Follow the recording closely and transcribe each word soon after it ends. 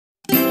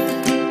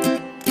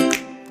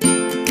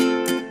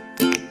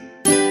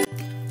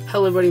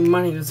Hello everybody,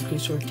 my name is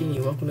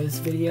looooooooong. Welcome to this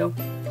video.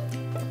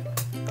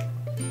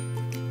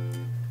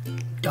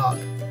 Dog.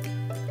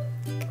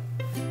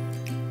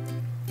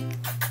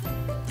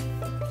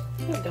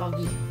 Hey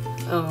doggy.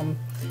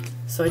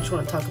 So I just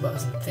want to talk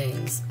about some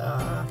things,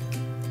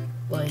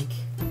 like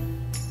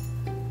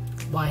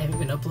why I haven't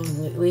been uploading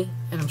lately,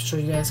 and I'm sure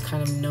you guys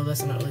kind of know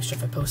this. I'm not really sure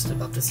if I posted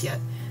about this yet,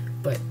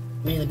 but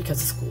mainly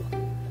because of school.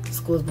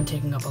 School has been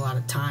taking up a lot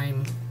of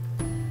time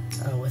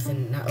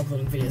within not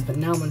uploading videos, but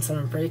now I'm on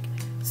summer break,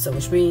 so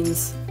which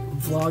means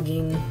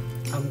vlogging.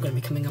 I'm going to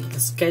be coming up with a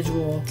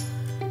schedule.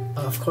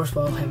 Of course,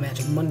 we'll have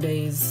Magic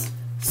Mondays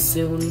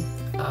soon,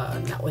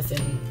 not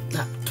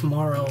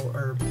tomorrow,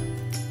 or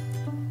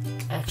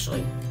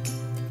actually,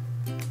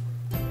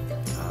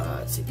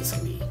 let's see, this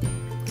can be,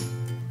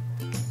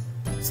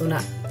 so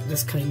not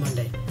this coming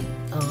Monday,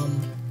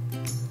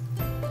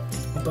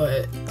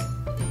 but,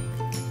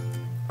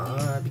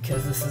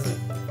 because this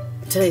isn't,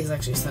 today is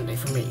actually Sunday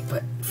for me,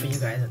 but for you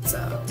guys it's,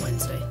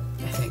 Wednesday,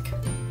 I think.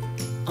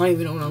 I don't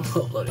even know when I'm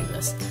uploading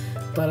this,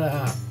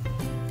 but,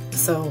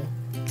 so,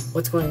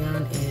 what's going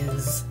on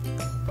is,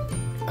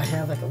 I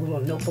have like a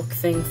little notebook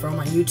thing for all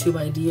my YouTube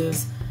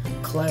ideas,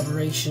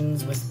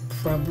 collaborations with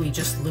probably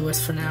just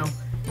Lewis for now,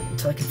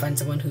 until I can find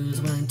someone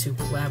who's willing to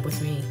collab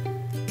with me,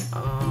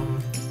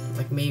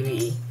 like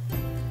maybe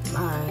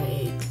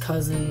my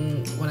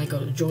cousin when I go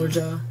to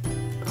Georgia.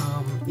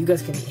 You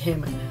guys can meet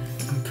him.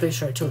 I'm pretty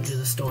sure I told you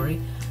the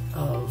story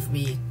of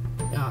me,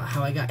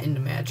 how I got into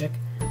Magic.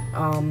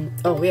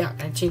 Oh yeah,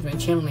 I changed my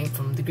channel name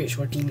from The Great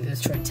Short Demon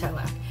to Troy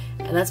Talak,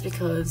 and that's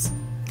because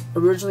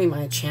originally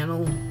my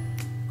channel,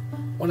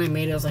 when I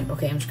made it, I was like,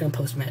 okay, I'm just gonna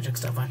post Magic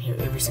stuff on here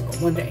every single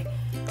Monday.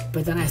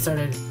 But then I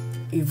started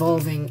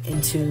evolving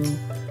into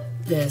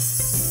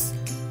this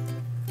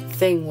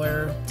thing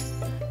where,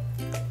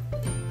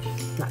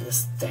 not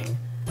this thing,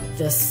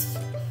 this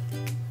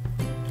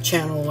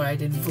channel where I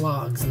did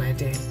vlogs and I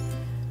did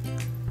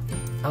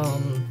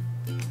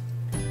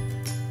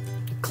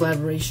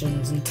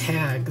collaborations and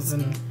tags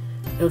and,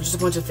 you know, just a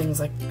bunch of things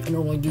like a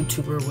normal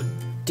YouTuber would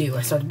do.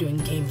 I started doing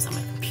games on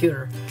my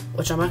computer,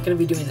 which I'm not going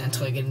to be doing that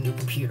until I get a new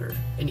computer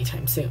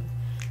anytime soon.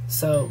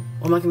 So,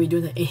 I'm not going to be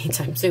doing that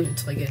anytime soon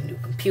until I get a new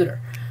computer.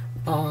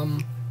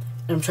 And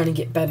I'm trying to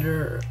get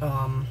better,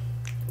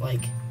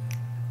 like,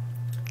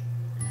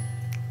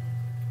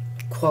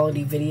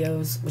 quality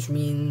videos, which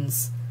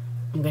means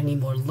I'm going to need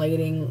more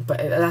lighting, but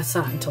that's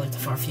not until, like, the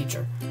far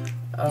future.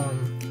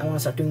 I want to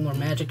start doing more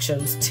Magic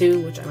shows,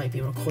 too, which I might be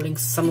recording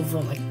some of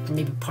them, like,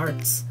 maybe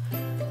parts.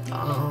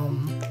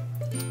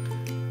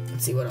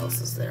 Let's see what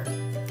else is there.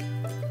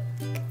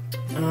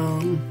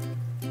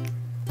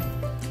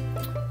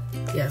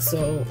 Yeah,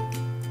 so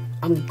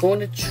I'm going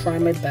to try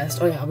my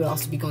best. Oh yeah, I will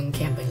also be going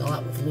camping a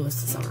lot with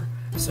Lewis this summer,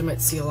 so I might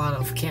see a lot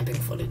of camping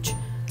footage.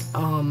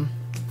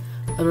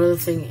 Another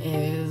thing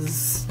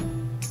is,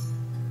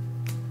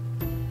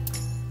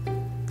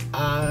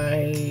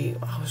 I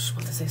was just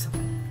about to say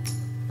something.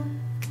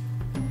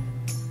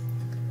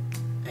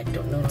 I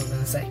don't know what I'm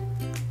going to say.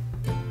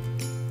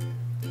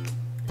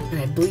 And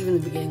I believe in the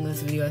beginning of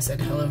this video I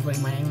said, hello everybody,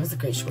 my name is The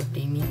Great Short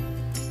Demon.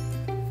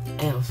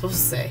 And I'm supposed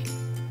to say,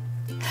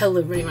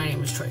 hello everybody, my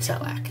name is Troy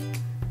Talak.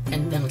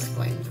 And then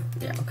explain,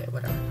 yeah, okay,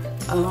 whatever.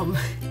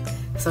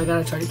 So I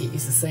gotta try to get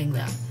used to saying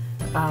that.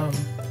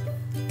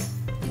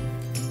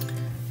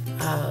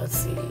 Let's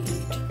see.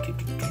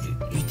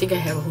 You think I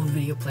have a whole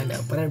video planned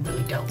out, but I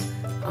really don't.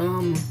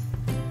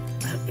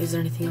 Is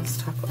there anything else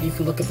to talk about? You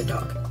can look at the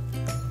dog.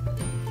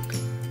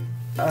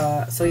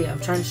 So yeah, I'm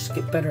trying to just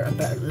get a better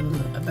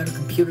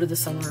computer this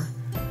summer.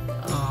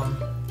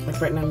 Like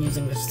right now I'm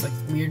using this like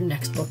weird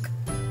Nextbook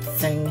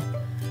thing.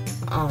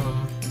 I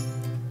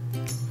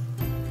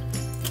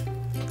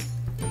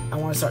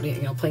want to start,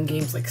 you know, playing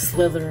games like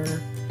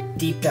Slither,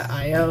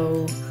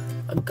 Deep.io,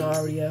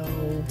 Agario.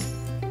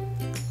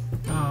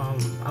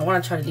 I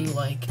want to try to do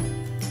like,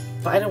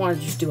 but I don't want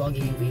to just do all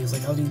gaming videos.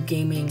 Like I'll do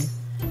gaming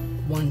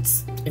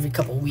once every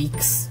couple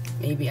weeks,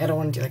 maybe. I don't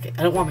want to do like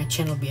I don't want my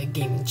channel to be a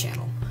gaming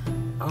channel.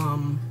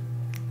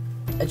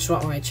 I just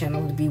want my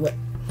channel to be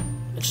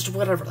just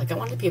whatever. Like I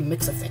want it to be a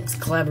mix of things,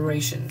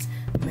 collaborations,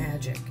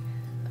 Magic,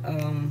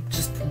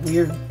 just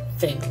weird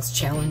things,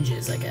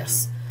 challenges, I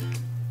guess.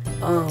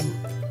 And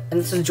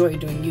it's the joy of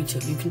doing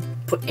YouTube. You can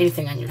put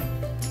anything on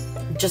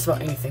just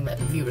about anything that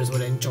viewers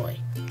would enjoy.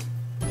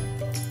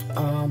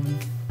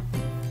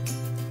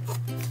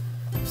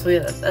 So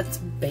yeah, that's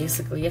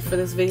basically it for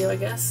this video, I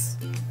guess.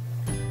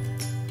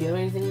 Do you have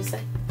anything to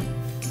say?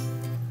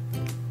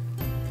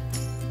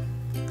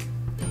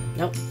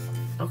 Nope.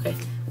 Okay.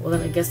 Well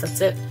then I guess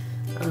that's it.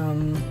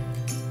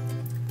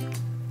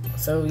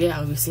 So yeah,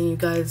 I'll be seeing you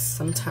guys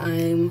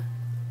sometime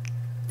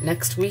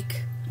next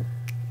week.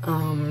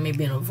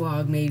 Maybe in a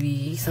vlog,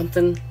 maybe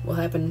something will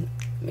happen,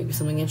 maybe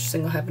something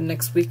interesting will happen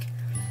next week.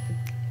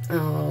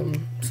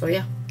 So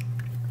yeah.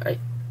 Alright.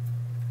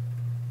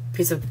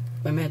 Peace out,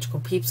 my magical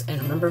peeps,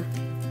 and remember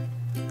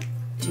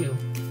to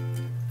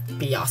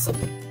be awesome.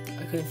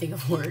 I couldn't think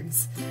of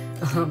words.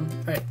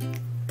 Alright.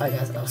 Bye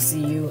guys, I'll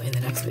see you in the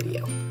next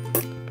video.